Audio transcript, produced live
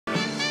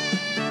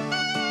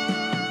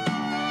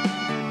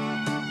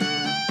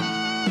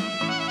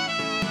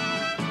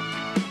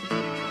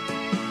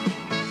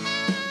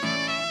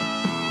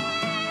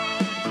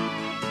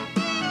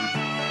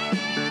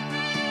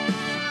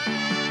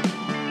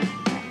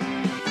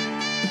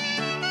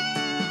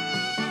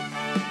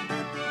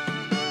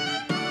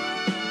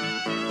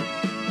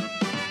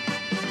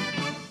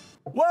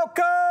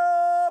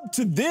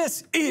So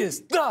this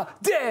is the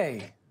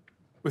day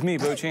with me,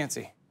 Bo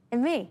Chansey.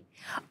 And me,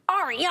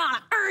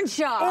 Ariana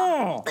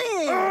Earnshaw.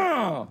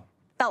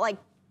 Felt like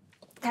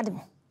I had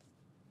to.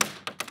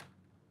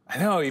 I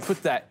know, you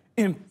put that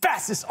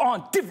emphasis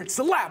on different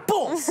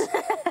syllables.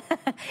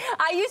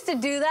 I used to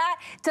do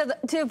that to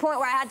the point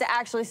where I had to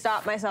actually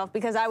stop myself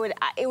because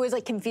it was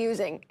like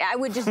confusing. I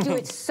would just do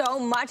it so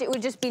much, it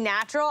would just be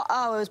natural.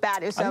 Oh, it was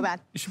bad, it was so bad.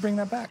 You should bring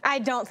that back. I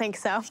don't think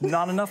so. There's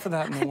not enough of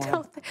that in the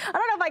world. I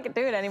don't know if I could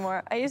do it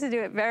anymore. I used to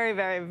do it very,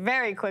 very,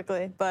 very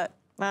quickly, but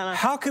I don't know.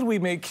 How could we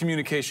make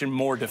communication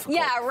more difficult?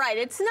 Yeah, right,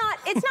 it's not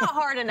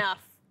hard enough.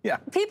 Yeah.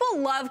 People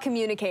love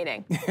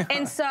communicating,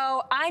 and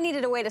so I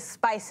needed a way to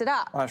spice it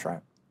up. Oh, that's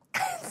right.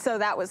 So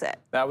that was it.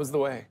 That was the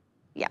way.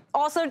 Yeah.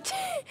 Also,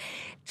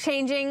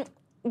 changing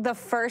the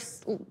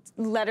first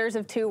letters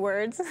of two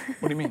words.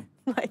 What do you mean?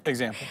 Like,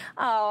 example.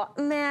 Oh,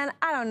 man,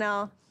 I don't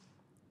know.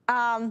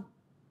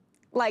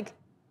 Like,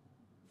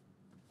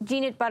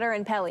 Jeanette Butter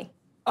and Pelly.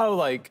 Oh,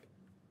 like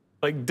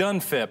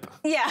Dunfip.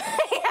 Yeah,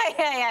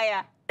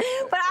 yeah.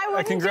 But I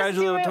wouldn't A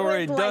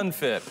congratulatory just do it with,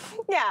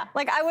 Dunfip. Yeah,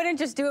 like I wouldn't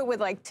just do it with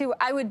like two.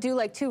 I would do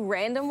like two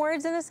random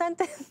words in a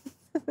sentence.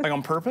 Like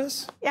on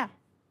purpose? Yeah.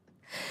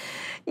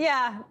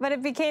 Yeah, but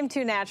it became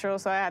too natural,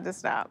 so I had to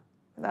stop.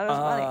 I thought it was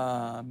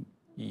funny.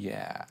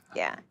 Yeah.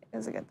 Yeah, it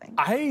was a good thing.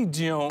 I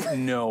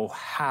don't know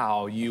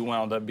how you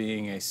wound up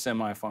being a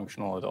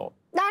semi-functional adult.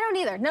 I don't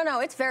either. No,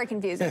 it's very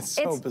confusing. It's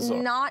so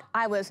bizarre.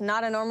 I was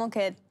not a normal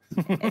kid.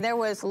 And there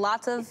was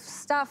lots of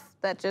stuff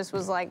that just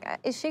was like,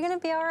 is she gonna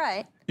be all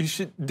right? You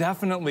should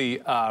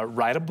definitely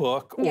write a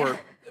book or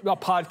a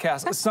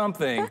podcast,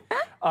 something,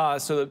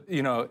 so that,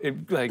 you know,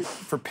 like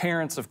for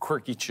parents of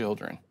quirky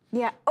children.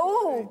 Yeah.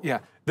 Oh. Yeah,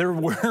 they're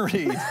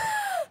worried.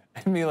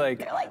 I mean,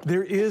 like,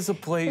 there is a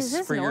place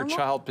for your normal?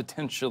 child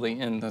potentially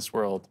in this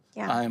world.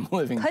 Yeah. I'm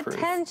living proof.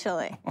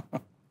 Potentially.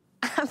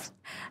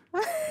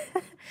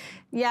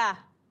 Yeah.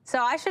 So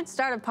I should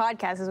start a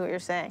podcast, is what you're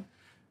saying.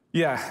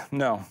 Yeah,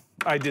 no,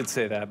 I did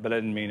say that, but I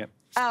didn't mean it.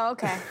 Oh,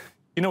 okay.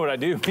 You know what I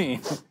do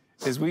mean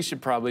is we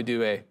should probably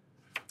do a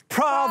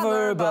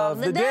proverb of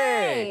the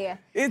day.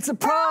 It's a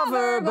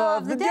proverb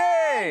of the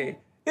day.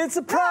 It's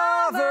a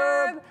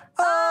proverb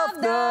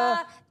of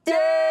the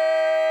day.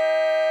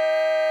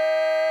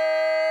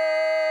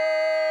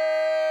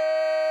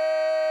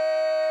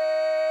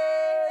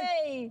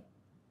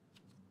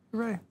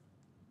 Hooray.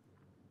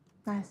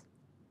 Nice.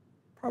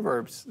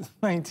 Proverbs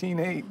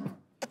 19:8.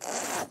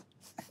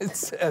 It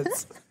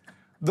says,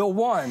 the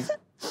one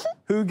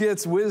who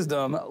gets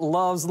wisdom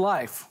loves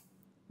life.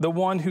 The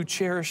one who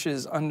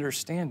cherishes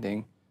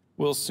understanding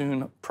will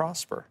soon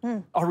prosper.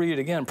 I'll read it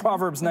again.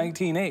 Proverbs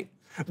 19:8.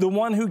 The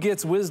one who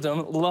gets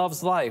wisdom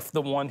loves life.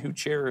 The one who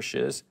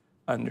cherishes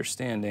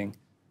understanding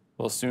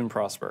will soon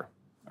prosper.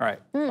 All right,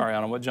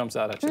 Ariana, what jumps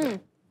out at you there?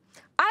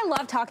 I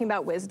love talking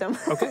about wisdom.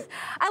 Okay.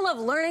 I love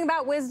learning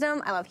about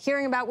wisdom. I love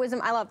hearing about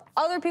wisdom. I love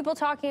other people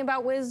talking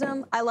about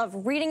wisdom. I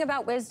love reading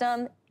about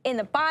wisdom in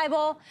the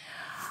Bible.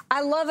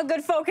 I love a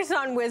good focus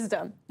on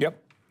wisdom.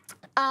 Yep.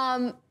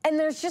 And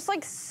there's just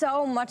like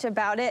so much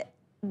about it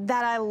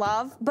that I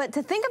love. But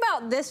to think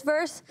about this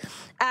verse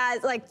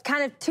as like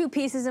kind of two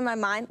pieces in my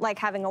mind, like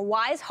having a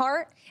wise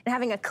heart and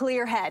having a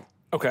clear head.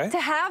 Okay. To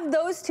have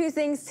those two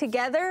things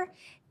together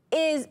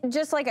is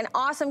just like an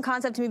awesome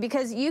concept to me,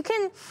 because you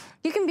can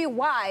be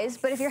wise,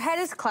 but if your head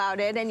is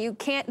clouded and you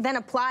can't then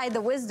apply the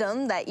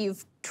wisdom that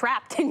you've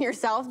trapped in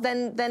yourself,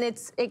 then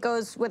it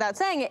goes without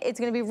saying it's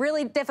going to be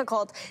really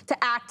difficult to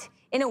act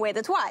in a way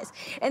that's wise.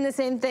 And the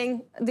same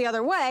thing the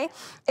other way,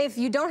 if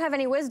you don't have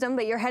any wisdom,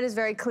 but your head is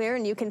very clear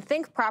and you can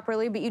think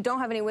properly, but you don't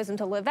have any wisdom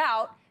to live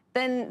out,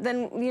 then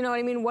you know what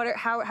I mean?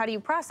 How do you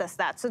process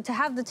that? So to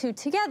have the two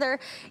together,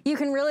 you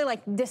can really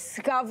like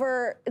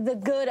discover the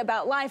good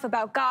about life,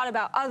 about God,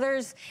 about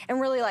others,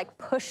 and really like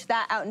push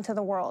that out into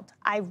the world.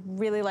 I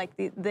really like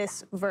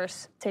this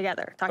verse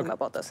together, talking about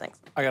both those things.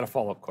 I got a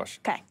follow-up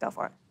question. Okay, go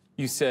for it.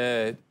 You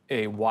said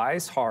a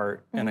wise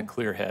heart and a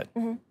clear head.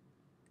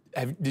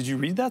 Did you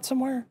read that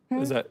somewhere?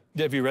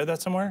 Have you read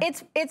that somewhere?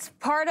 It's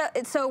part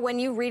of, so when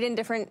you read in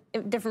different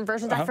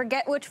versions, I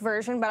forget which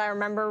version, but I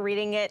remember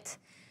reading it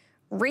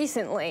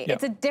recently. Yeah.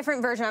 It's a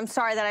different version. I'm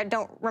sorry that I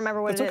don't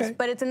remember what it is,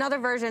 but it's another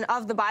version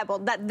of the Bible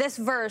that this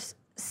verse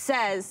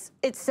says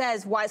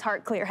wise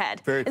heart, clear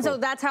head. Very and cool. so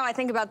that's how I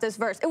think about this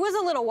verse. It was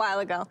a little while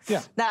ago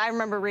that I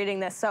remember reading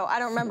this, so I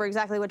don't remember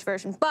exactly which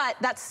version, but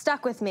that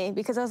stuck with me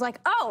because I was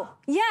like, oh,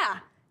 yeah,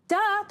 duh,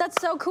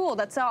 that's so cool,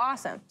 that's so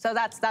awesome. So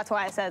that's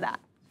why I said that.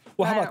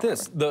 Well, how about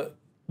this? The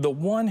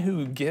one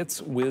who gets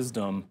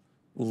wisdom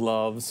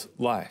loves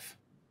life.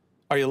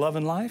 Are you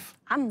loving life?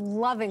 I'm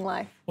loving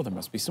life. Well, there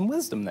must be some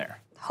wisdom there.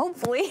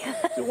 Hopefully.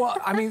 Well,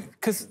 I mean,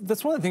 because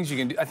that's one of the things you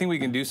can do. I think we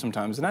can do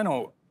sometimes, and I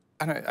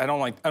don't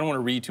want to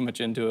read too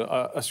much into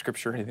a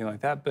scripture or anything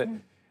like that. But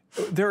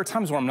there are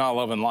times where I'm not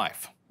loving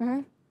life,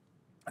 and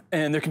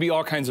there can be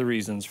all kinds of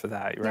reasons for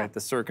that, right? Yeah.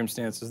 The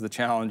circumstances, the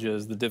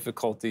challenges, the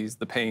difficulties,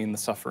 the pain, the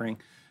suffering,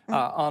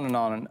 on and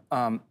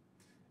on.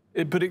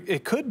 But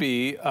it could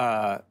be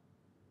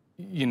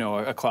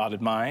a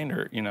clouded mind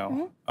or,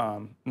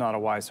 not a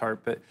wise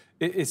heart. But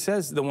it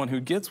says the one who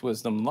gets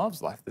wisdom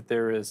loves life, that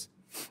there is,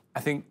 I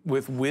think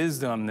with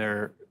wisdom,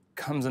 there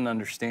comes an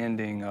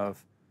understanding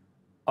of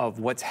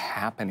what's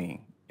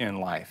happening in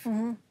life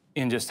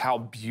and just how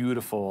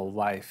beautiful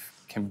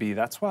life can be.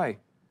 That's why,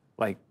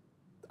 like,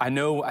 I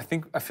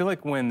feel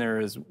like when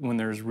there's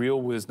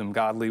real wisdom,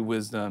 godly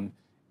wisdom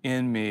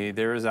in me,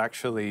 there is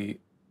actually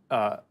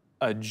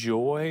a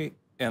joy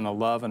and a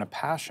love and a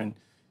passion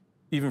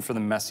even for the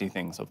messy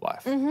things of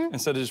life.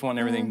 Instead of just wanting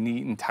everything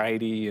neat and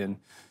tidy and,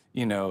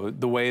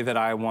 the way that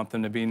I want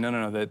them to be.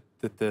 No,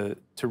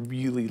 to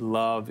really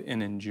love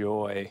and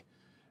enjoy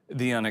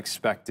the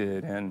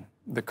unexpected and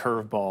the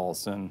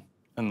curveballs and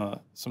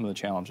some of the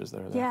challenges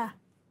that are there.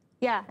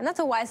 Yeah, and that's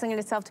a wise thing in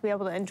itself to be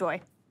able to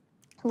enjoy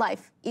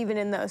life, even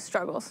in those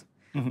struggles.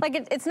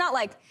 Like, it's not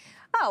like,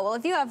 oh, well,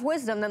 if you have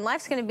wisdom, then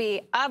life's going to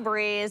be a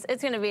breeze.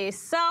 It's going to be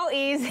so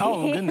easy.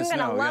 Oh, goodness, You're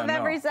going to love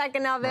every no.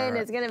 second of it. Right.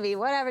 It's going to be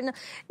whatever.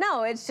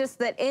 No, it's just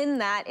that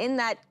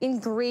in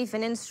grief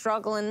and in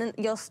struggle, and then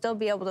you'll still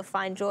be able to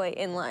find joy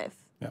in life.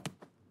 Yeah.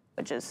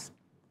 Which is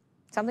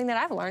something that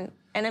I've learned,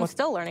 and I'm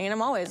still learning, and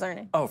I'm always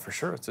learning. Oh, for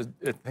sure.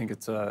 I think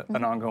it's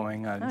an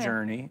ongoing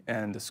journey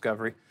and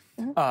discovery.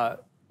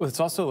 It's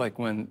also like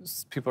when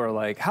people are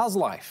like, how's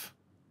life?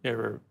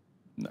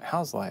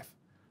 How's life?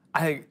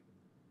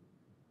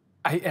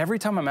 Every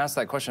time I'm asked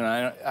that question,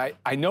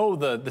 I know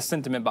the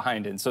sentiment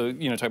behind it. And so,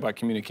 talk about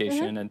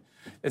communication.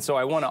 And so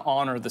I want to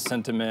honor the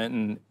sentiment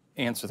and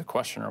answer the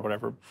question or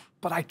whatever.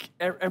 But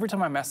every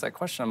time I'm asked that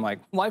question, I'm like,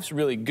 life's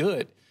really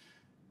good.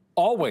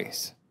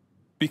 Always.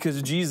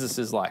 Because Jesus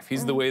is life.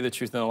 He's the way, the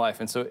truth, and the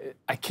life. And so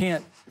I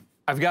can't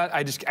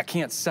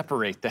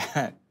separate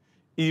that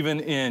even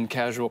in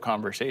casual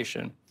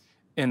conversation.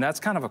 And that's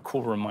kind of a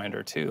cool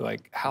reminder too.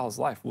 Like, how's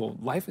life? Well,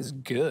 life is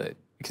good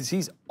because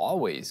he's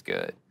always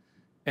good.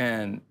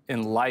 And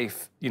in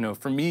life,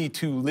 for me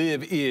to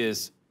live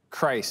is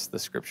Christ, the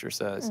scripture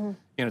says.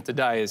 To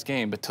die is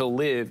gain, but to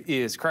live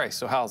is Christ.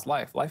 So how's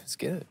life? Life is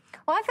good.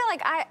 Well, I feel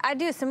like I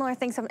do similar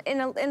things in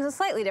a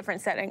slightly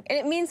different setting. And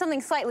it means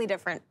something slightly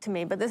different to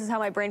me, but this is how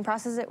my brain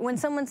processes it. When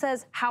someone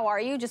says, how are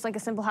you? Just like a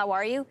simple, how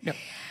are you? Yep.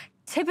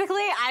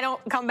 Typically, I don't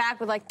come back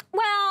with like,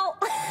 well,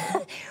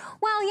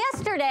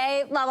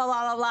 yesterday, blah, blah,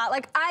 blah, blah, blah.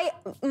 Like,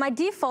 my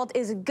default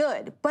is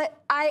good.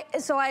 But I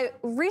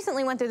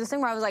recently went through this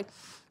thing where I was like,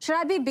 should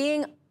I be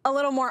being a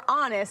little more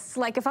honest?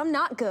 Like, if I'm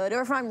not good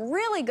or if I'm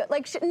really good,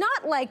 like,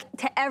 not like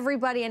to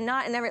everybody and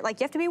not in every, like,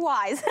 you have to be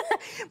wise.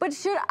 But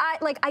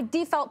I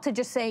default to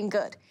just saying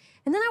good.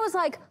 And then I was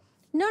like,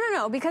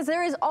 no, because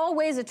there is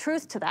always a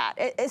truth to that.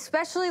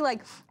 Especially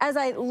like, as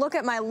I look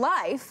at my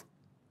life,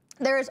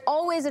 there is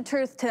always a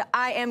truth to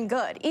I am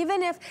good.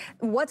 Even if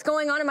what's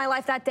going on in my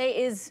life that day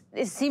is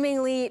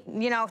seemingly,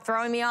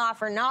 throwing me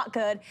off or not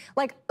good,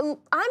 like,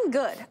 I'm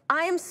good.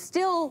 I am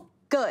still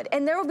good.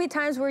 And there will be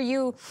times where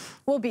you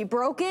will be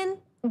broken,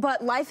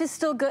 but life is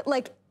still good.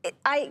 Like,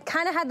 I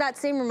kind of had that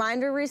same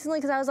reminder recently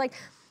because I was like,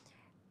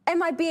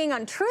 am I being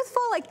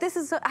untruthful? Like,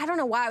 I don't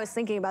know why I was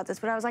thinking about this,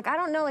 but I was like, I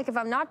don't know, like, if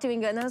I'm not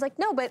doing good. And I was like,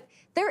 no, but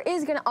there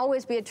is going to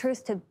always be a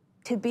truth to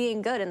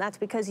being good, and that's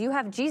because you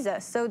have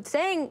Jesus. So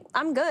saying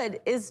I'm good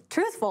is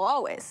truthful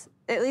always,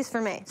 at least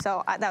for me.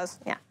 So that was,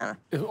 I don't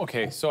know.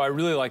 Okay, so I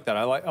really like that.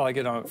 I like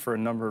it for a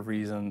number of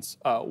reasons.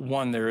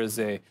 One, there is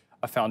a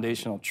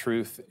foundational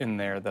truth in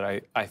there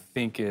that I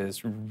think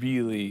is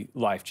really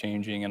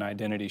life-changing and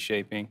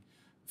identity-shaping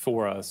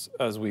for us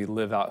as we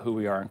live out who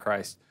we are in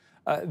Christ.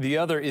 The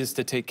other is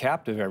to take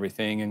captive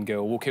everything and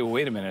go, okay, well,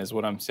 wait a minute, is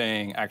what I'm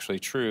saying actually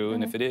true?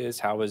 And if it is,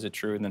 how is it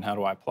true? And then how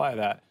do I apply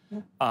that?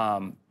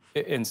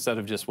 Instead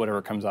of just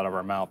whatever comes out of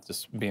our mouth,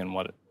 just being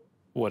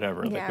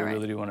whatever. Like, we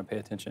really do want to pay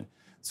attention.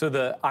 So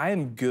the I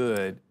am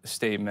good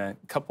statement,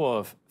 a couple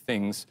of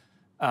things.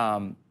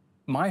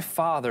 My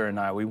father and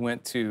I, we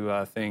went to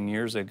a thing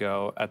years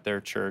ago at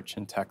their church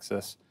in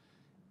Texas,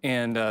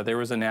 and there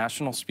was a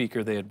national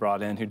speaker they had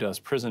brought in who does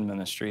prison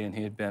ministry, and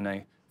he had been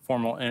a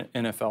former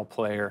NFL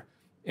player,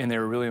 and they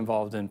were really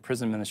involved in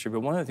prison ministry. But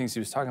one of the things he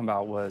was talking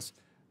about was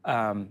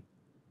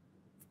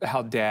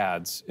how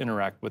dads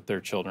interact with their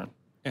children.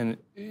 And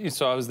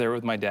so I was there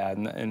with my dad,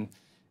 and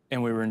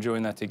we were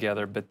enjoying that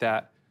together. But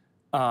that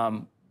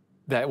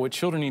what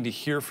children need to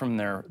hear from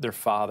their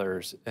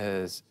fathers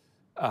is,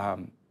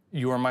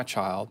 you are my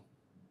child,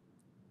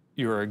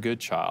 you are a good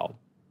child,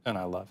 and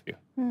I love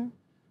you.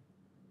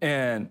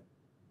 And,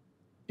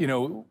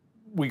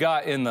 we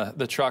got in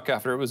the truck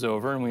after it was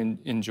over, and we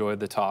enjoyed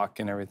the talk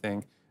and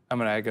everything. And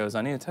my dad goes,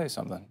 I need to tell you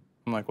something.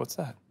 I'm like, what's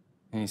that?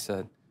 And he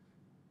said,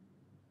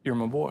 you're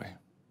my boy,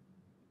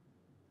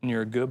 and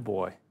you're a good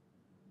boy.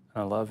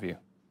 I love you.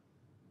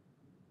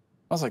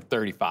 I was like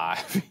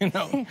 35, and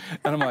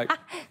I'm like,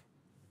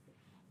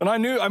 and I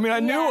knew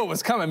what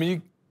was coming. I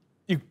mean,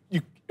 you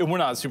we're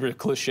not super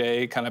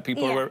cliche kind of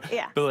people,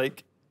 but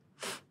like,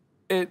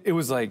 it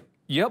was like,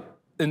 yep.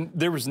 And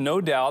there was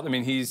no doubt. I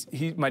mean,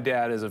 my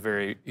dad is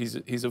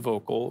he's a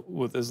vocal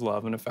with his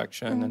love and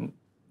affection and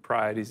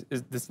pride.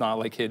 It's not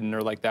like hidden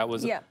or like that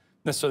was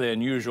necessarily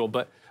unusual,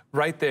 but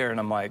right there, and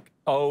I'm like,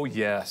 oh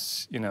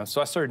yes,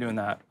 So I started doing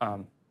that,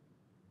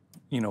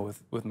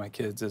 with my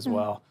kids as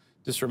well,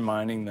 just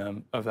reminding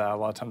them of that. A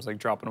lot of times, like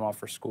dropping them off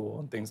for school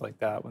and things like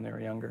that when they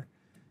were younger.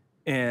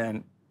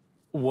 And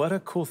what a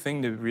cool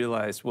thing to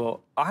realize.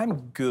 Well,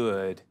 I'm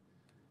good,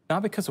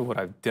 not because of what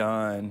I've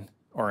done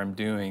or am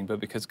doing, but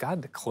because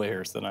God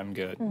declares that I'm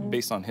good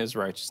based on His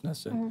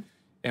righteousness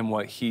and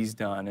what He's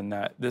done, and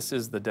that this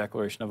is the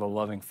declaration of a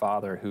loving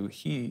Father who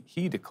He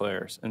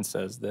declares and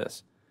says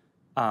this.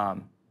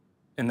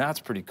 And that's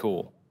pretty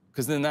cool,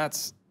 because then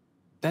that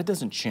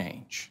doesn't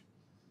change,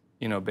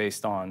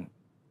 based on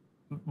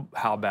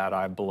how bad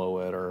I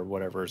blow it or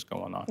whatever is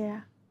going on.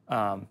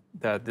 Yeah.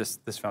 That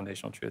this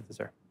foundational truth is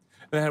there.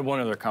 And I had one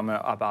other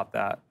comment about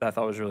that I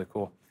thought was really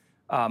cool.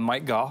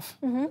 Mike Goff,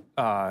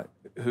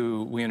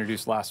 who we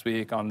introduced last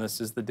week on This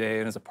Is the Day,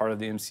 and as a part of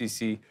the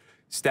MCC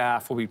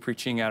staff, will be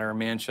preaching at our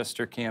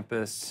Manchester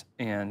campus.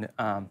 And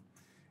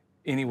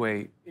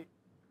anyway,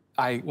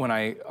 when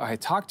I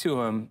talked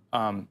to him,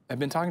 I've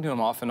been talking to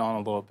him off and on a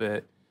little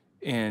bit,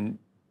 and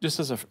just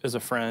as a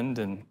friend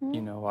and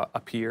a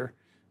peer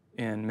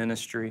in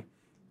ministry.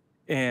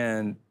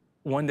 And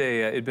one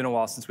day, it'd been a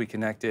while since we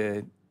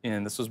connected,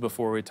 and this was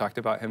before we talked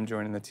about him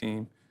joining the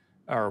team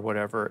or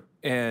whatever.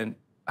 And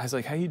I was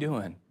like, "How you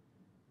doing?"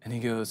 And he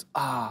goes,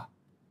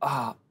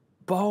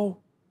 "Bo,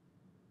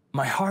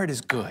 my heart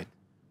is good.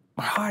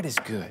 My heart is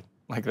good,"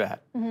 like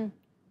that. And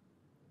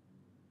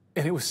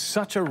it was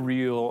such a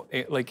real,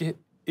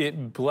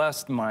 it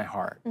blessed my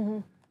heart.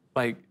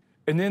 Like,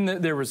 and then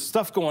there was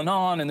stuff going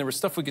on, and there was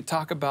stuff we could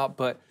talk about,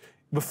 but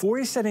before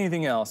he said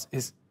anything else,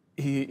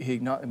 he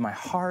acknowledged, "My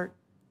heart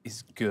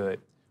is good."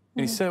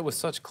 And he said it with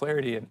such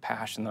clarity and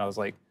passion that I was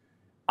like,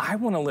 I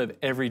want to live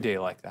every day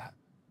like that,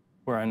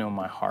 where I know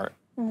my heart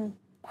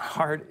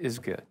heart is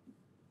good.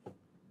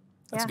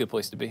 That's a good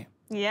place to be.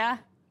 Yeah.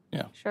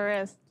 Yeah. Sure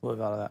is.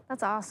 Live out of that.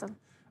 That's awesome.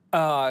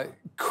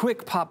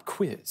 Quick pop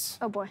quiz.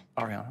 Oh boy.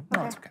 Ariana.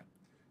 No, it's okay.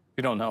 If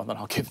you don't know, then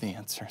I'll give the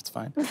answer. It's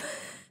fine.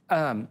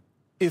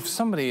 If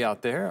somebody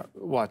out there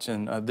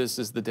watching This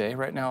Is the Day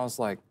right now is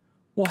like,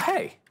 well,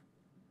 hey,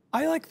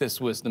 I like this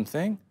wisdom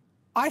thing.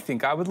 I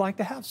think I would like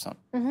to have some.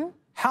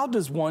 How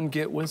does one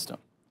get wisdom?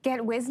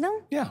 Get wisdom?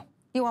 Yeah.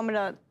 You want me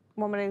to?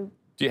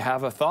 Do you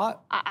have a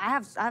thought? I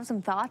have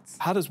some thoughts.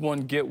 How does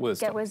one get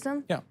wisdom? Get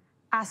wisdom? Yeah.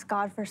 Ask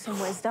God for some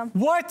wisdom.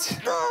 What?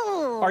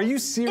 Oh, Are you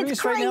serious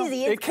it's right now?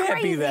 crazy. It can't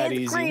crazy. be that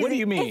It's easy. crazy. What do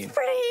you mean? It's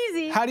pretty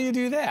easy. How do you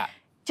do that?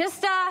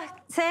 Just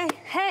say,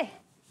 hey,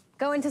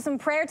 go into some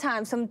prayer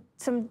time, some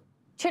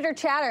chitter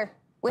chatter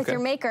with your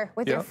Maker,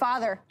 with your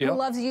Father, who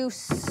loves you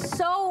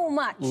so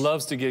much.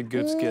 Loves to give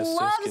good gifts.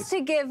 Loves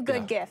to give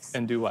good gifts.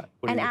 And do what?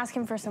 And ask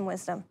Him for some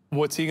wisdom.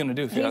 What's He going to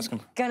do if you ask Him?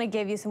 He's going to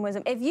give you some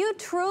wisdom. If you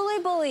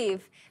truly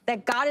believe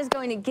that God is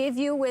going to give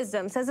you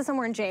wisdom, it says it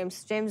somewhere in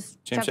James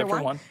chapter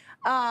 1.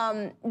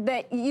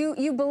 That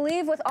you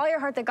believe with all your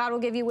heart that God will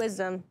give you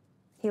wisdom,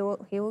 He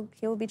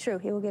will be true.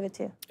 He will give it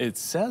to you. It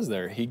says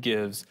there, He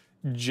gives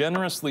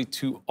generously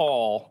to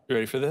all, you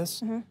ready for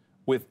this?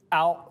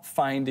 Without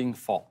finding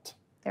fault.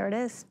 There it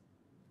is.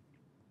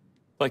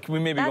 Like we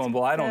may be going,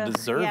 well, I don't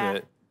deserve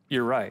it.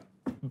 You're right.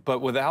 But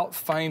without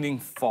finding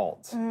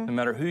fault, no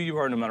matter who you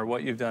are, no matter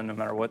what you've done, no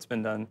matter what's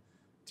been done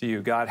to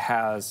you, God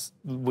has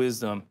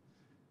wisdom.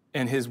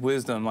 And His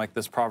wisdom, like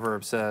this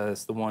proverb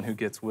says, the one who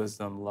gets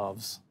wisdom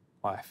loves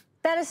life.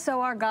 That is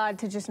so our God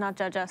to just not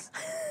judge us.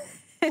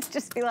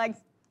 Just be like,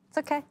 it's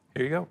okay.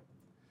 Here you go.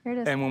 Here it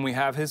is. And when we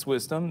have His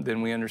wisdom,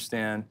 then we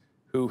understand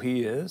who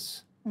He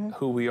is,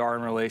 who we are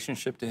in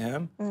relationship to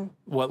Him,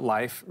 what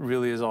life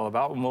really is all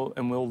about,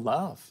 and we'll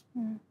love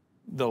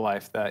the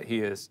life that He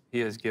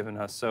has given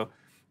us. So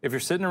if you're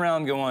sitting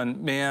around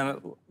going,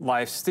 man,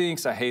 life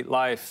stinks, I hate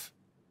life,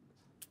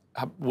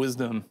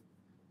 wisdom,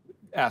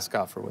 ask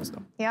God for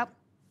wisdom. Yep.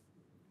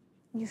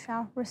 You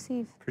shall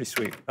receive. Pretty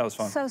sweet. That was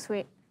fun. So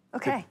sweet.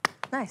 Okay,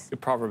 nice.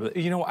 Good proverb.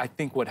 You know, I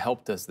think what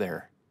helped us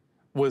there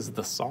was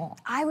the song.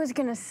 I was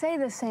going to say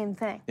the same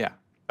thing. Yeah.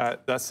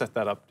 That set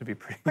that up to be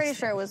pretty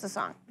sure it was the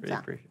song.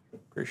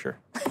 Pretty sure.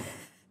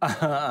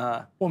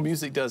 Well,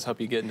 music does help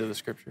you get into the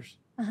scriptures.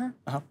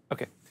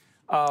 Okay.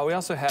 We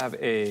also have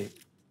a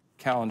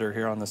calendar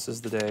here on This Is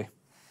the Day.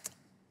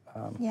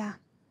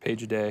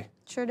 Page a day.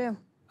 Sure do.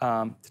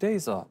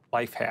 Today's a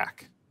life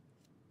hack.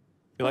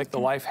 You like the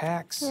life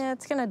hacks? Yeah,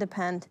 it's going to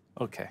depend.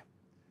 Okay.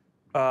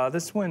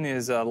 This one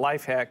is a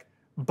life hack.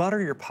 Butter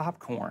your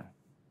popcorn.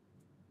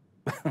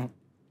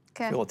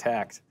 Okay. Feel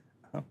attacked.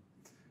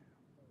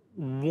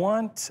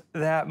 Want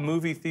that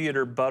movie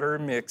theater butter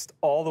mixed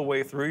all the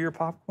way through your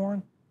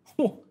popcorn?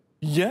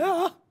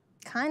 Yeah.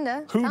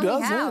 Kinda. Who Tell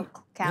doesn't? me how.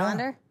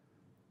 Calendar.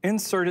 Yeah.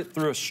 Insert it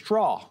through a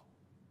straw.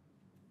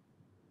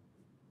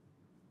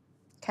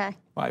 Okay.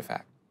 Life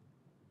hack.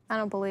 I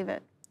don't believe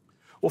it.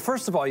 Well,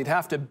 first of all, you'd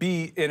have to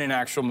be in an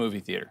actual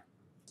movie theater,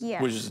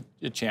 Yeah. which is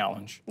a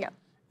challenge Yeah.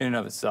 in and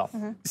of itself.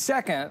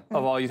 Second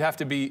of all, you'd have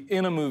to be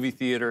in a movie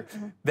theater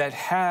that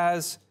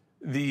has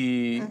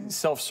the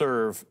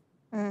self-serve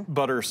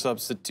butter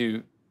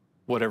substitute,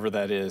 whatever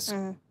that is,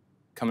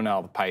 coming out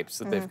of the pipes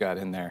that they've got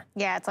in there.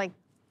 Yeah, it's like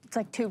It's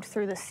like tubed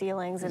through the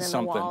ceilings and in the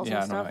Something, walls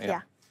yeah, and no, stuff.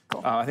 yeah.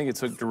 Cool. I think it's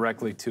hooked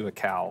directly to a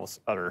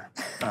cow's udder.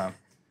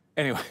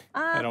 Anyway,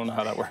 I don't know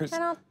how that works.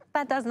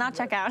 That does not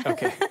check out.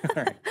 Okay,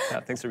 all right. Yeah,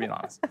 thanks for being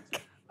honest.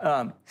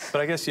 But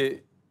I guess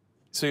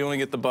so you only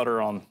get the butter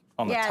on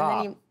the Yeah, and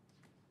top, then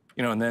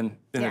you know, and then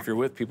Yeah. if you're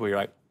with people, you're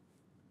like,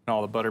 and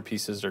all the butter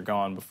pieces are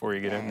gone before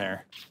you get in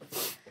there.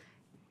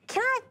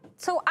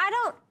 So I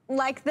don't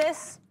like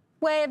this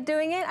way of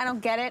doing it. I don't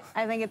get it.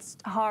 I think it's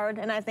hard,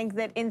 and I think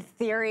that in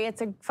theory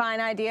it's a fine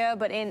idea,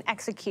 but in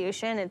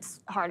execution it's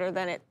harder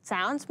than it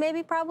sounds,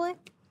 maybe, probably.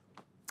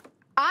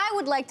 I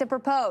would like to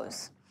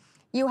propose.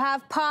 You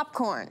have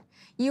popcorn.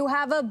 You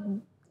have a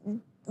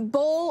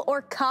bowl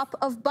or cup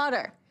of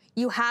butter.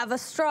 You have a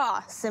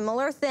straw,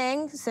 similar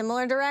thing,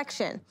 similar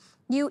direction.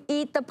 You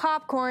eat the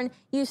popcorn,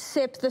 you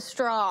sip the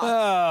straw.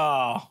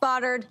 Oh,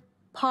 Buttered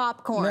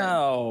popcorn.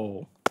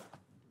 no.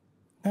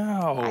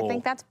 No. I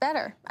think that's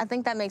better. I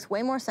think that makes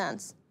way more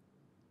sense.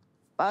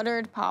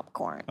 Buttered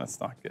popcorn. That's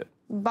not good.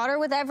 Butter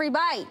with every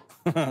bite.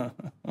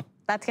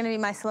 That's going to be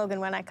my slogan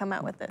when I come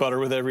out with this. Butter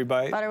with every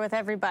bite? Butter with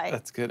every bite.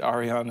 That's good.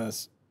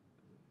 Ariana's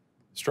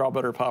straw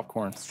butter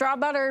popcorn. Straw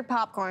butter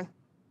popcorn.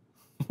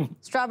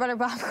 Straw butter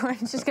popcorn.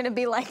 It's just going to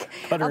be like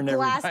Butter a in every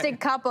plastic bite.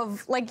 cup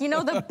of, like, you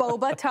know the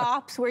boba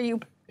tops where you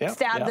Yep,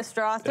 stab yep, the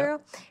straw yep.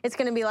 through? It's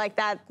going to be like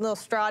that little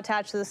straw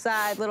attached to the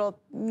side, little,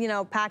 you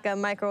know, pack of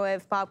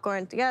microwave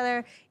popcorn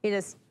together. You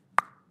just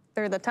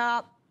through the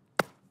top.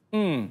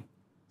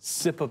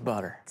 Sip of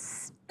butter.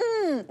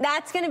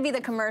 That's going to be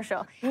the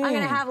commercial. I'm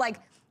going to have,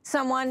 like,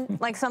 someone,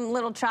 like some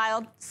little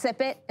child,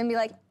 sip it and be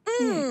like,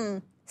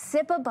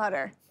 sip of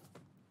butter.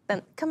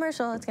 Then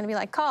commercial, it's going to be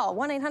like, call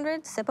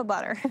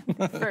 1-800-SIP-A-BUTTER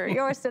for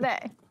yours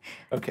today.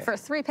 Okay. For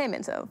 3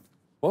 payments of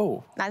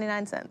Whoa.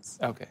 99 cents.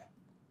 Okay.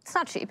 It's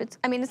not cheap. It's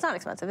not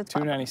expensive. It's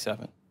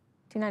 $2.97.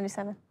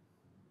 $2.97.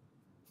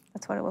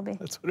 That's what it will be.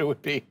 That's what it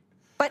would be.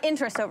 But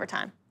interest over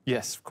time.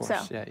 Yes, of course.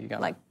 So, Yeah, you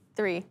got like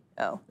it.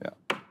 3-0-4.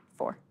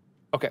 Yeah.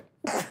 Okay.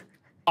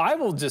 I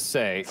will just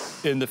say,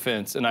 in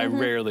defense, and I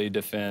rarely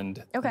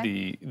defend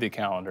Okay. the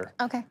calendar.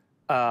 Okay.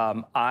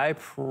 I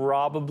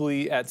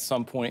probably at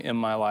some point in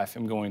my life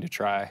am going to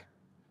try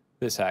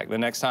this hack. The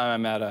next time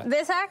I'm at a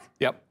This hack?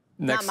 yep.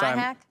 Next Not my time.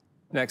 hack?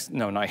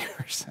 No, not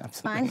yours.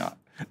 Absolutely Mine? not.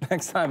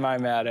 Next time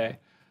I'm at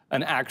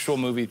an actual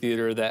movie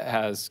theater that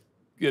has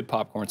good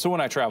popcorn. So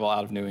when I travel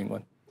out of New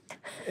England,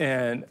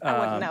 and I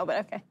wouldn't know,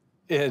 but okay.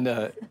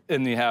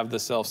 and you have the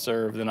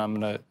self-serve, then I'm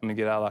gonna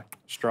get out a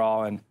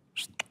straw and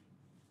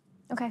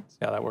Okay. see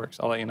how that works.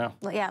 I'll let you know.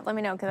 Yeah, let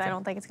me know, because I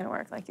don't think it's going to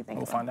work like you think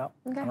We'll it will. find out.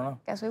 Okay. I don't know.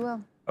 Guess we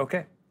will.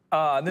 Okay.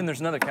 Then there's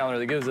another calendar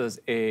that gives us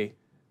a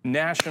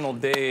national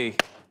day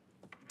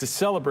to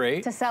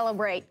celebrate. To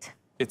celebrate.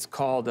 It's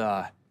called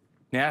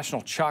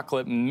National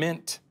Chocolate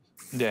Mint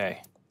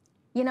Day.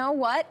 You know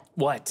what?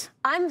 What?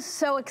 I'm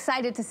so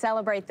excited to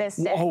celebrate this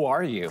day. Who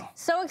are you?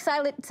 So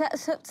excited.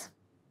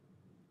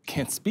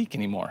 Can't speak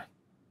anymore.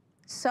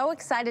 So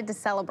excited to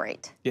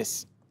celebrate.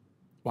 Yes.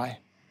 Why?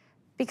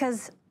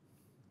 Because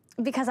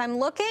I'm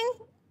looking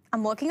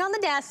on the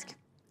desk,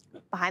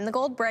 behind the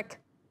gold brick,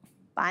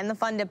 behind the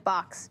Fun Dip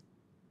box,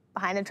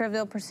 behind the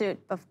Trivial Pursuit,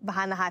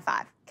 behind the high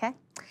five, okay?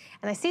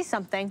 And I see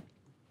something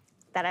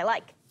that I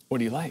like. What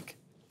do you like?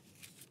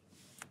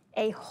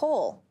 A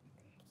whole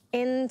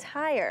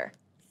entire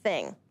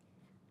thing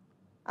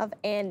of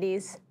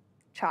Andy's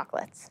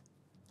chocolates.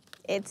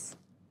 It's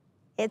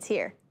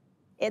here.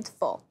 It's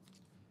full.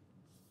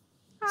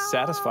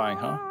 Satisfying,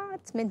 huh?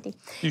 It's minty.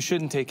 You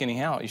shouldn't take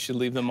any out. You should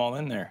leave them all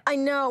in there. I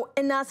know,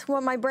 and that's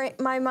what my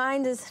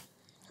mind is.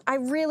 I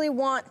really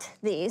want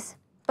these,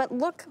 but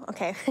look,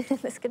 okay,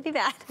 this could be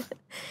bad.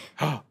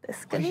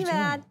 This could be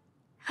bad.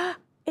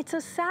 It's so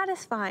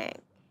satisfying.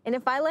 And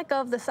if I let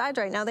go of the sides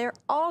right now, they're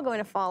all going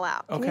to fall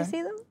out. Can you Okay.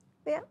 see them?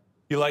 Yeah.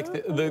 You like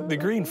the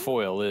green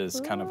foil is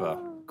kind of a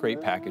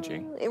great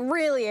packaging. It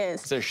really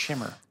is. It's a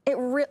shimmer.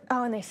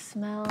 Oh, and they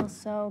smell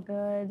so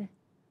good.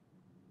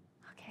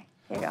 Okay,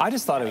 here you go. I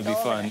just thought it would be Go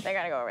over fun. there. They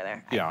gotta go over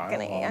there. Yeah, I'm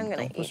gonna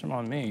don't push eat. them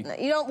on me.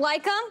 You don't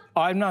like them?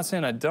 I'm not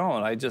saying I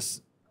don't.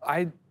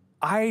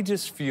 I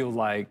just feel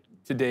like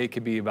today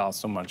could be about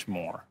so much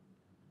more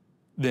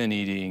than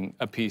eating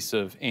a piece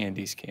of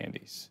Andy's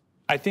candies.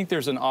 I think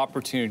there's an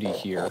opportunity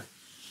here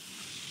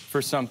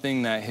for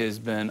something that has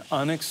been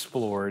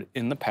unexplored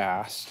in the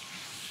past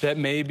that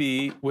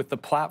maybe with the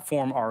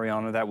platform,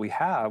 Ariana, that we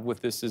have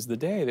with This Is the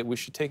Day, that we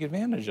should take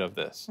advantage of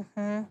this.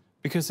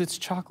 Because it's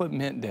Chocolate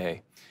Mint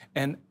Day.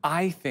 And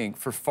I think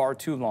for far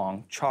too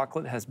long,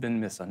 chocolate has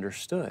been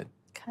misunderstood.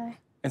 Okay.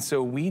 And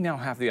so we now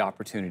have the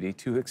opportunity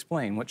to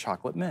explain what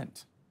chocolate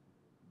meant.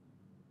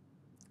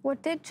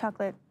 What did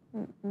chocolate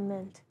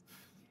mint?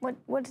 What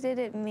did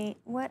it mean?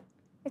 What?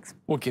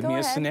 Well, give Go me a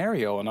ahead.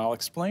 scenario and I'll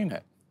explain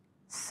it.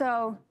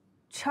 So,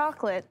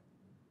 chocolate.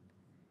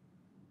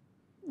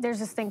 There's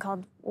this thing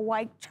called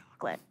white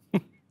chocolate.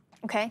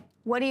 Okay.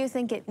 What do you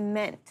think it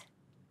meant?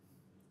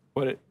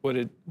 What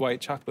did white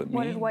chocolate mean?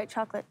 What did white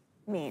chocolate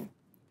mean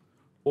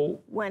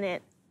Well, when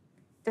it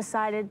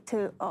decided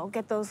to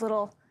get those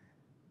little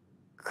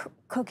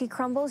cookie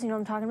crumbles. You know what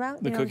I'm talking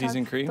about? The You know what I'm cookies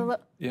and talking- cream? the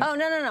Yeah. Oh,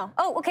 no.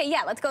 Oh, okay,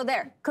 yeah, let's go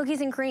there.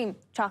 Cookies and cream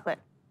chocolate.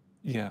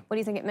 Yeah. What do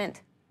you think it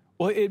meant?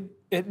 Well,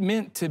 it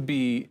meant to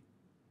be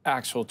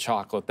actual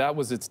chocolate. That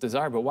was its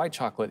desire, but white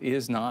chocolate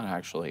is not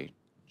actually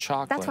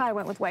chocolate. That's why I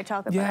went with white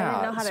chocolate, but I Yeah,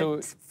 didn't know how so-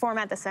 to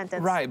format the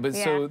sentence. Right, but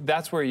Yeah. so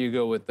that's where you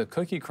go with the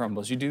cookie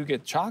crumbles. You do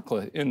get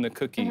chocolate in the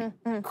cookie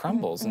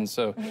crumbles, and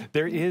so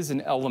there is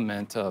an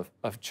element of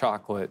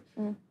chocolate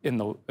in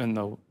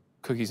the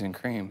cookies and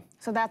cream.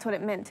 So that's what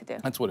it meant to do.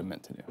 That's what it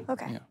meant to do.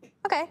 Okay. Yeah.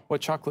 Okay.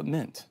 What chocolate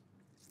meant.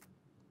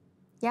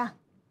 Yeah.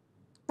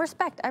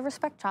 Respect. I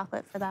respect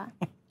chocolate for that.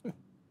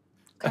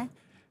 Okay.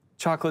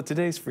 Chocolate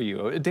today's for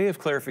you, a day of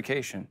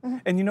clarification.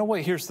 And you know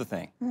what? Here's the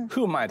thing.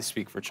 Who am I to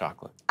speak for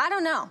chocolate? I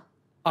don't know.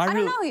 I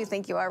don't know who you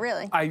think you are,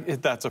 really.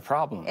 That's a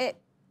problem.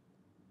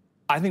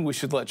 I think we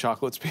should let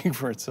chocolate speak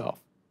for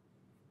itself.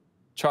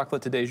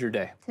 Chocolate, today's your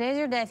day. Today's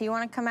your day. If you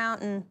want to come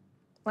out and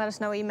let us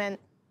know what you meant,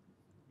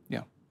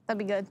 Yeah. that'd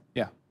be good.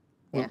 Yeah.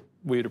 Yeah.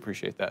 We'd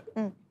appreciate that.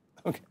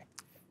 Okay.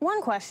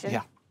 One question.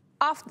 Yeah.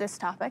 Off this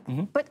topic,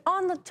 but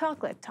on the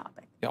chocolate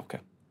topic. Yeah, okay.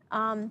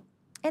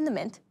 In the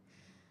mint.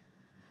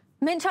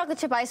 Mint chocolate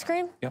chip ice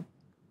cream. Yep.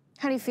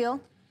 How do you feel?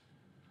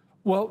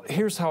 Well,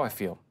 here's how I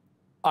feel.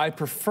 I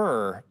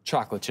prefer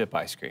chocolate chip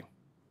ice cream.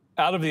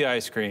 Out of the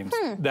ice creams,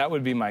 that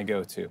would be my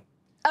go-to.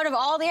 Out of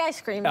all the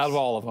ice creams? Out of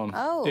all of them.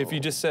 Oh. If you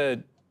just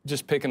said,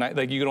 just pick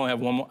like you could only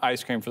have one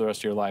ice cream for the rest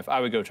of your life, I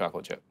would go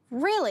chocolate chip.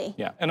 Really?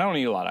 Yeah, and I don't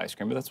eat a lot of ice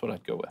cream, but that's what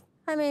I'd go with.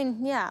 I mean,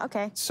 yeah,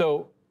 okay.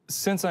 So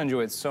since I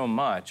enjoy it so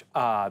much,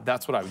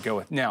 that's what I would go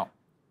with. Now,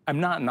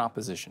 I'm not in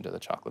opposition to the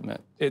chocolate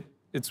mint.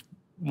 It's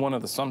one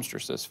of the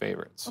songstress's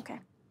favorites. Okay.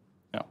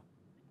 No.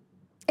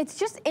 It's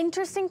just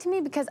interesting to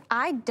me because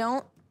I'm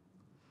having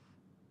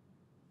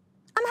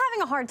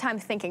a hard time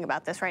thinking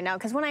about this right now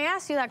because when I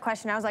asked you that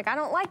question, I was like, I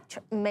don't like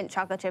mint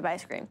chocolate chip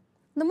ice cream.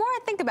 The more I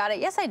think about it,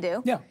 yes, I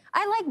do. Yeah.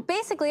 I like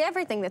basically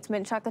everything that's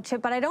mint chocolate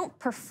chip, but I don't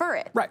prefer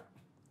it. Right.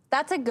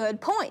 That's a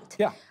good point.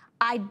 Yeah.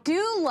 I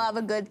do love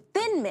a good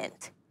thin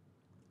mint.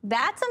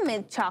 That's a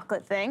mint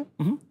chocolate thing.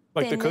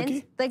 Like the Thin cookie?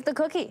 Mint, like the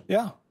cookie.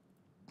 Yeah.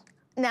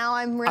 Now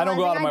I'm realizing I don't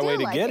go out of my way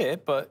to like get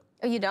it, but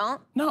Oh, you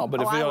don't? no, but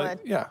Oh, if I you would.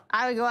 yeah.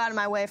 I would go out of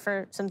my way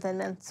for some Thin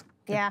Mints.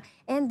 Yeah,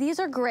 and these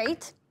are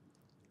great.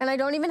 And I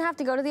don't even have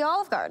to go to the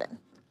Olive Garden.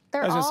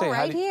 They're I was all gonna say,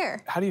 right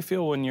here. How do you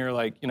feel when you're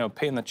like,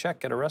 paying the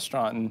check at a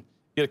restaurant and you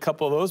get a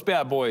couple of those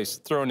bad boys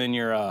thrown in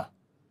your I'm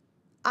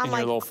your like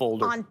little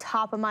folder? on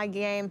top of my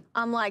game.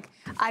 I'm like,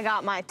 I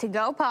got my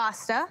to-go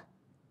pasta,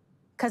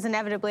 because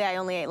inevitably I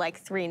only ate like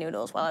 3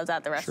 noodles while I was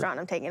at the restaurant.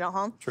 I'm taking it all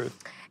home. Truth.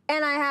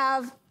 And I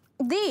have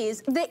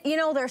these.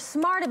 They're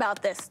smart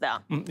about this though.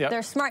 yep.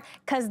 They're smart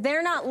because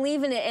they're not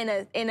leaving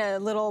it in a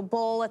little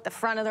bowl at the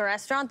front of the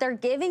restaurant. They're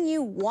giving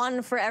you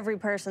one for every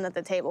person at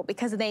the table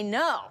because they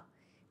know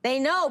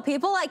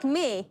people like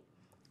me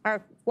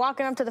are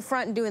walking up to the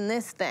front and doing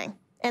this thing.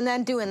 And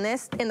then doing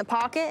this in the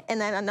pocket, and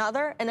then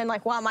another, and then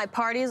like while my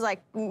party's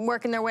like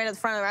working their way to the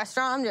front of the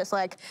restaurant, I'm just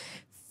like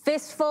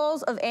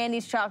fistfuls of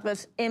Andy's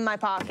chocolates in my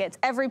pockets.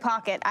 Every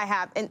pocket I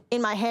have,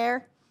 in my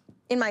hair,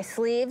 in my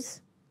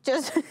sleeves,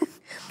 just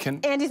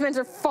Andy's mints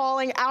are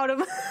falling out of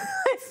my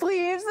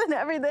sleeves and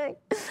everything.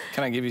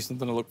 Can I give you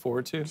something to look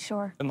forward to?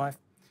 Sure. In life?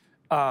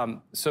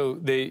 So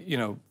they,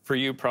 for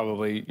you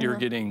probably, you're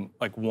getting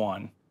like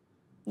one.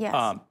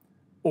 Yes.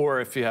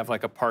 Or if you have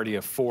like a party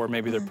of 4,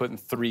 maybe they're putting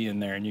 3 in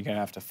there and you're gonna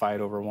have to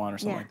fight over one or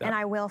something like that. And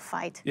I will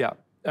fight. Yeah,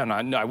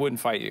 and no, I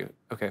wouldn't fight you.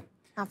 Okay.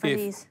 Not for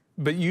these.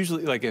 But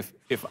usually, like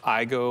if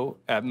I go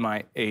at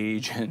my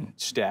age and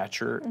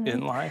stature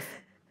in life,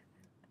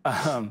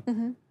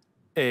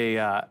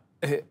 a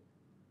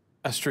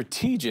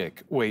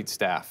strategic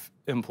waitstaff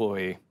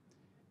employee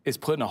is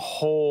putting a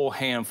whole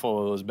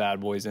handful of those bad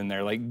boys in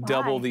there, like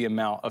double the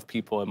amount of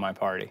people in my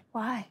party.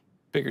 Why?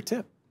 Bigger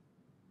tip.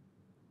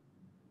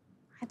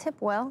 I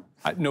tip well.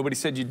 Nobody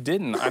said you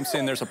didn't. I'm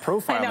saying there's a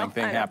profiling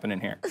thing happening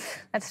here.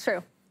 That's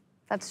true.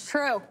 That's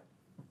true.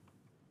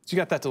 So you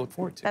got that to look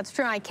forward to. That's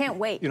true. I can't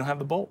wait. You don't have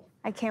the bowl,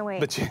 I can't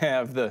wait. but you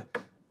have the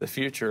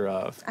future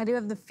of. I do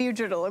have the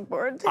future to look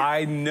forward to.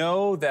 I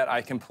know that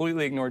I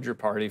completely ignored your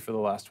party for the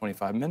last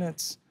 25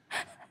 minutes,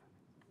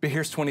 but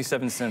here's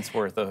 27 cents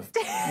worth of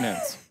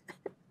mints.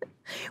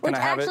 Which I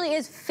have it? actually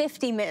is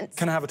 50 mints.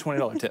 Can I have a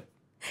 $20 tip?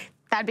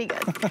 That'd be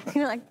good.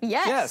 You're like,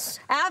 yes. Yes.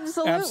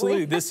 Absolutely.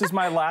 Absolutely. This is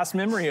my last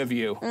memory of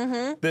you.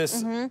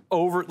 This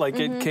over, like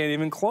it can't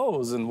even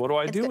close. And what do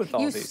I do with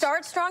all you these?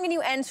 start strong and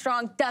you end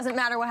strong. Doesn't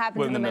matter what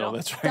happens in the middle.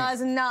 That's right.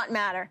 Does not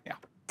matter. Yeah.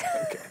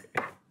 Okay.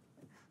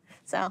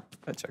 So.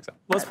 That checks out.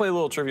 Let's play a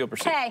little Trivial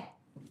Pursuit. Okay.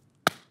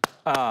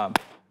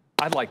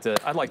 I'd like to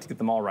get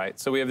them all right.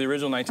 So we have the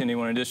original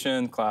 1981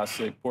 edition,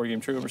 classic board game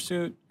Trivial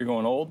Pursuit. You're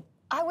going old.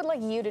 I would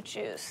like you to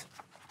choose.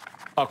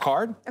 A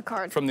card? A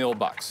card. From the old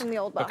box. From the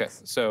old box. Okay,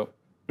 so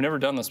we've never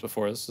done this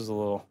before. This is a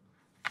little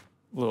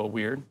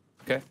weird.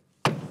 Okay.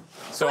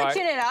 So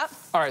Switching it up.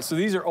 All right, so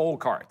these are old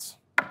cards.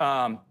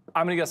 I'm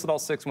gonna guess at all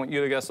 6. I want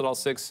you to guess at all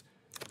 6.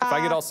 If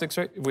I get all 6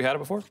 right, have we had it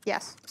before?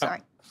 Yes.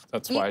 Sorry.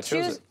 That's why I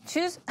chose it.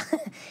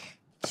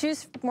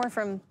 Choose more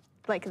from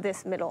like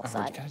this middle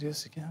side. Can I do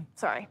this again?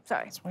 Sorry.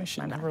 That's why you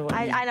should never let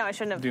me I know I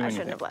shouldn't have. do I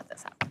shouldn't anything. have let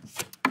this happen.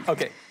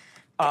 Okay.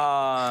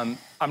 I'm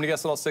gonna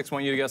guess all 6.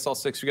 Want you to guess all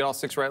 6. If you get all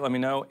 6 right, let me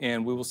know,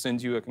 and we will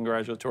send you a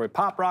congratulatory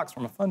Pop Rocks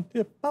from a Fun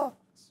Dip box.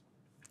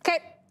 Okay.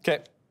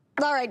 Okay.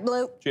 All right,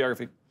 Blue.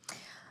 Geography.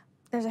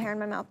 There's a hair in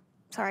my mouth.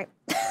 Sorry.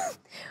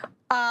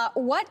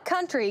 What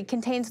country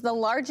contains the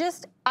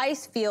largest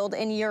ice field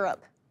in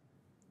Europe?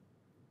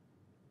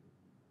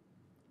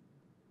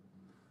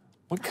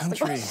 What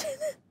country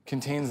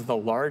contains the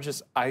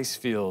largest ice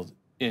field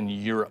in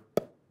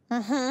Europe?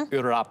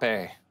 Europe.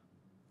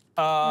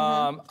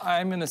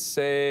 I'm gonna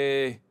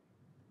say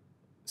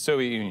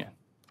Soviet Union,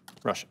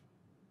 Russia.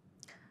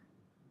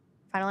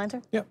 Final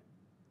answer? Yep.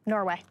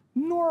 Norway.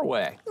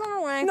 Norway.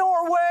 Norway.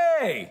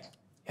 Norway.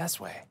 Yes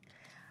way.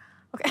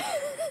 Okay.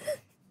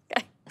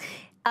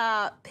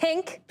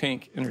 Pink.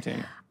 Pink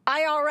Entertainment.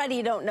 I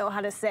already don't know how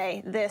to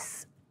say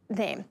this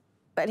name,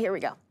 but here we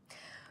go.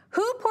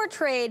 Who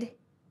portrayed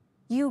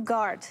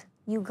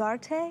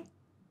Ugarte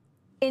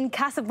in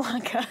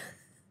Casablanca?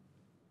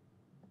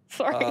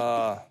 Sorry.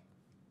 I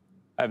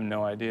have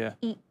no idea.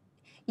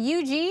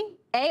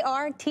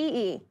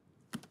 Ugarte.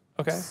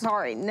 Okay.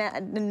 Sorry,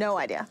 no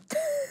idea.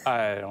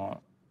 I don't.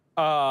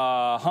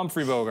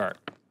 Humphrey Bogart.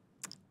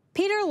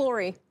 Peter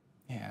Lorre.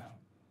 Yeah.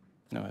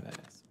 Know what that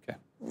is. Okay.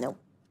 Nope.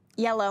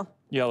 Yellow.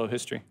 Yellow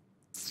history.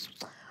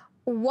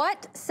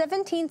 What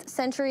 17th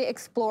century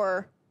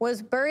explorer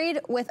was buried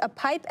with a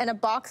pipe and a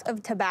box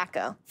of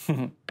tobacco?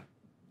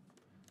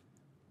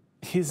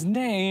 His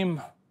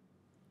name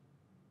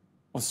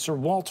was Sir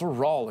Walter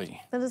Raleigh.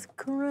 That is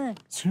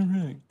correct. That's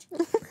right.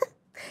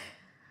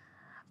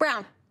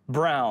 Brown.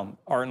 Brown,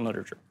 art and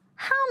literature.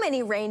 How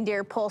many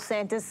reindeer pull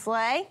Santa's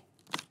sleigh?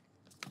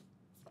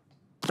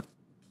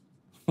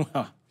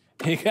 Well,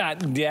 he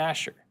got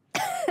Dasher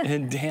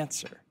and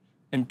Dancer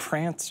and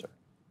Prancer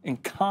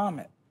and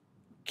Comet,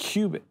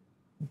 Cupid,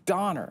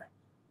 Donner,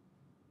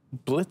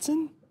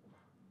 Blitzen?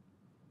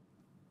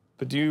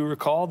 But do you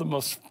recall the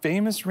most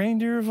famous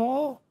reindeer of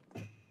all?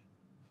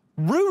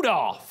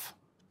 Rudolph.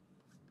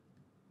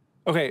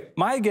 Okay,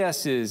 my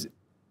guess is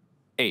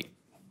 8.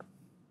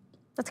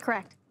 That's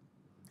correct.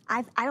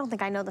 I don't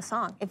think I know the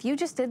song. If you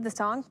just did the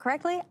song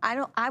correctly,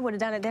 I would have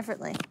done it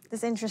differently.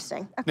 That's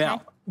interesting. Okay.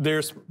 Now,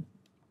 there's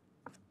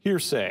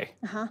hearsay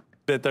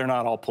that they're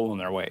not all pulling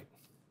their weight.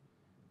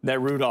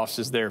 That Rudolph's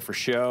is there for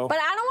show. But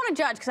I don't want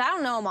to judge because I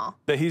don't know them all.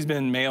 That he's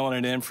been mailing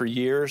it in for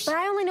years. But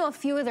I only know a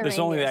few of the There's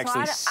reindeer. only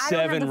actually so I don't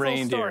have 7 the full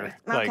reindeer story.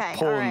 like Okay,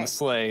 pulling all the right.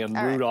 sleigh, and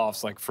All right.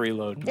 Rudolph's like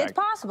freeloading. It's back.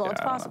 possible. Yeah,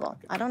 It's I don't know. possible.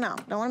 I don't know.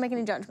 Don't want to make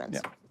any judgments.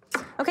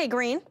 Okay,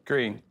 green.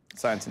 Green,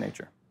 science and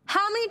nature.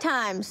 How many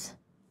times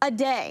a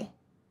day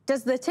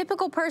does the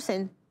typical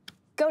person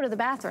go to the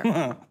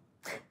bathroom?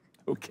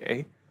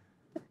 Okay.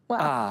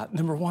 Well,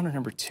 Number 1 or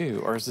number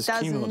 2, or is this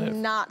does cumulative?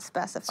 not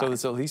specify. So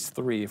there's at least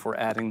 3 if we're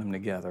adding them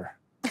together.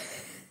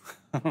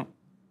 How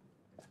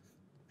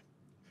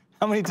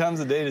many times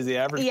a day does the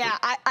average? Yeah,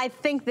 I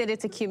think that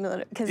it's a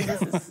cumulative because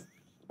this is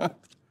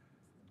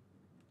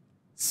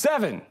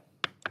 7.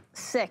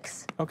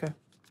 6. Okay.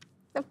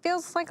 That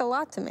feels like a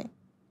lot to me.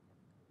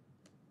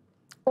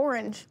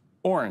 Orange.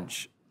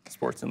 Orange,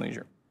 sports and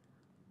leisure.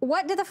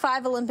 What do the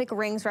 5 Olympic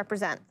rings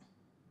represent?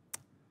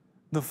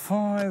 The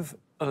 5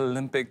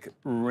 Olympic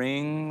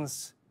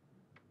rings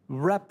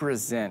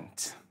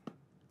represent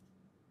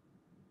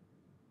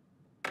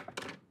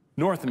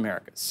North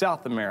America,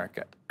 South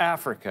America,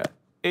 Africa,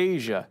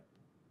 Asia.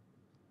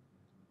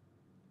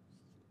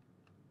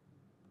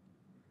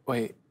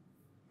 Wait,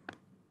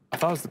 I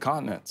thought it was the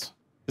continents.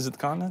 Is it the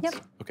continents?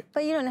 Yep. Okay.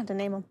 But you don't have to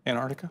name them.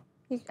 Antarctica,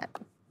 You,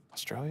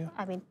 Australia.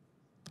 I mean,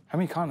 How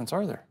many continents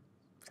are there?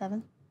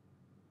 7.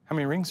 How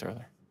many rings are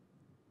there?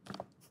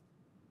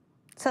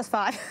 It says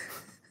 5.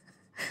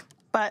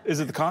 But Is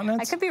it the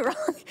continents? I could be wrong.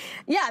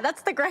 Yeah,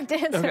 that's the correct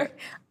answer. Okay.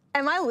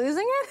 Am I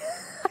losing it?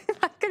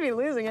 I could be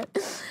losing it.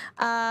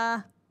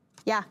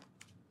 Yeah.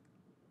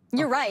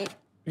 You're right.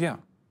 Yeah.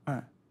 All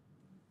right.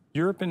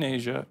 Europe and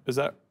Asia, is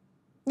that,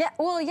 Yeah,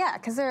 well, yeah,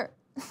 because they're...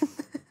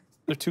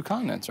 they're 2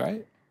 continents,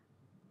 right?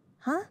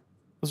 Huh?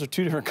 Those are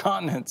 2 different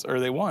continents, or are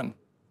they one?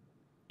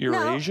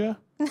 Eurasia,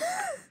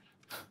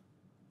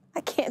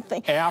 I can't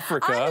think.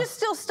 Africa, I'm just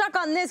still stuck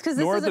on this because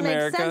this North doesn't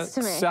America, make sense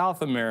to me.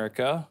 South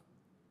America.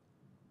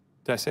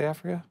 Did I say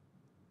Africa?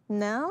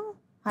 No?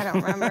 I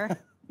don't remember.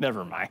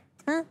 Never mind.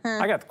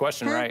 I got the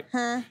question right.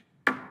 You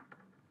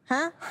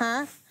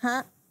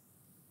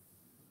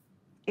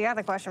got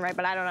the question right,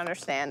 but I don't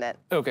understand it.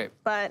 Okay.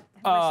 But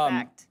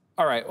respect.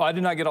 All right. Well, I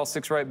did not get all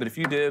 6 right, but if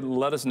you did,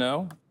 let us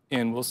know,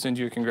 and we'll send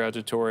you a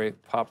congratulatory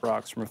Pop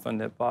Rocks from a Fun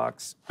Dip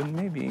box, but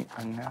maybe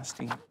a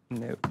nasty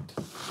note.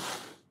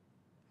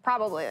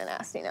 Probably a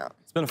nasty note.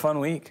 It's been a fun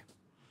week.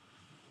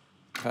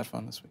 I've had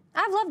fun this week.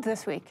 I've loved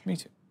this week. Me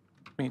too.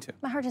 Me too.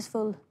 My heart is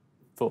full.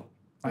 Full.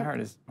 My heart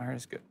is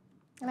good.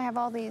 And I have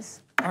all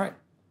these. All right.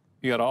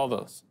 You got all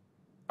those.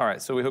 All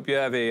right. So we hope you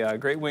have a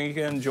great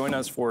weekend. Join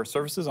us for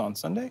services on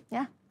Sunday.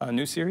 Yeah. A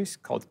new series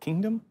called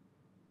Kingdom.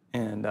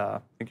 And I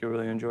think you'll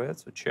really enjoy it.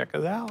 So check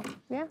it out.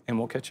 Yeah. And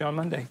we'll catch you on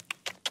Monday.